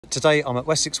Today I'm at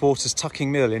Wessex Waters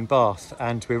Tucking Mill in Bath,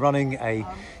 and we're running a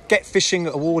Get Fishing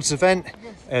Awards event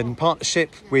in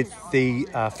partnership with the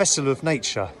Festival of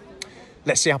Nature.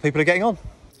 Let's see how people are getting on.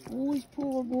 Always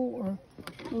pour water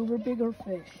over bigger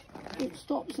fish. It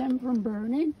stops them from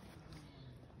burning.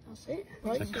 That's it.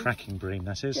 Right. It's a cracking bream,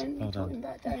 that is. Well done.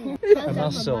 A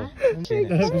muscle. Isn't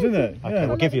it? Okay,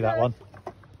 we'll give you that one.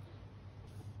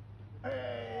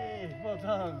 Hey, well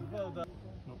done, well done.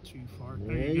 Not too far.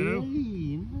 There Hey, you go.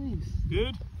 nice.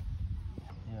 Good.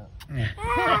 Yeah.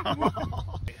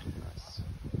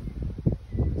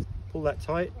 Pull that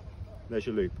tight. There's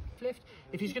your loop. Lift.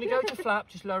 If he's going to go to flap,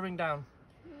 just lowering down.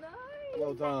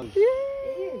 Well done. It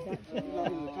is actually.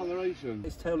 The coloration.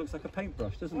 His tail looks like a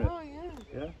paintbrush, doesn't it? Oh yeah.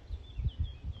 Yeah.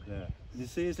 There. You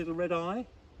see his little red eye?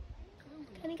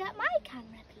 Can I get my camera,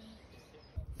 please?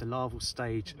 The larval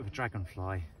stage of a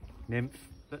dragonfly nymph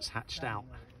that's hatched out.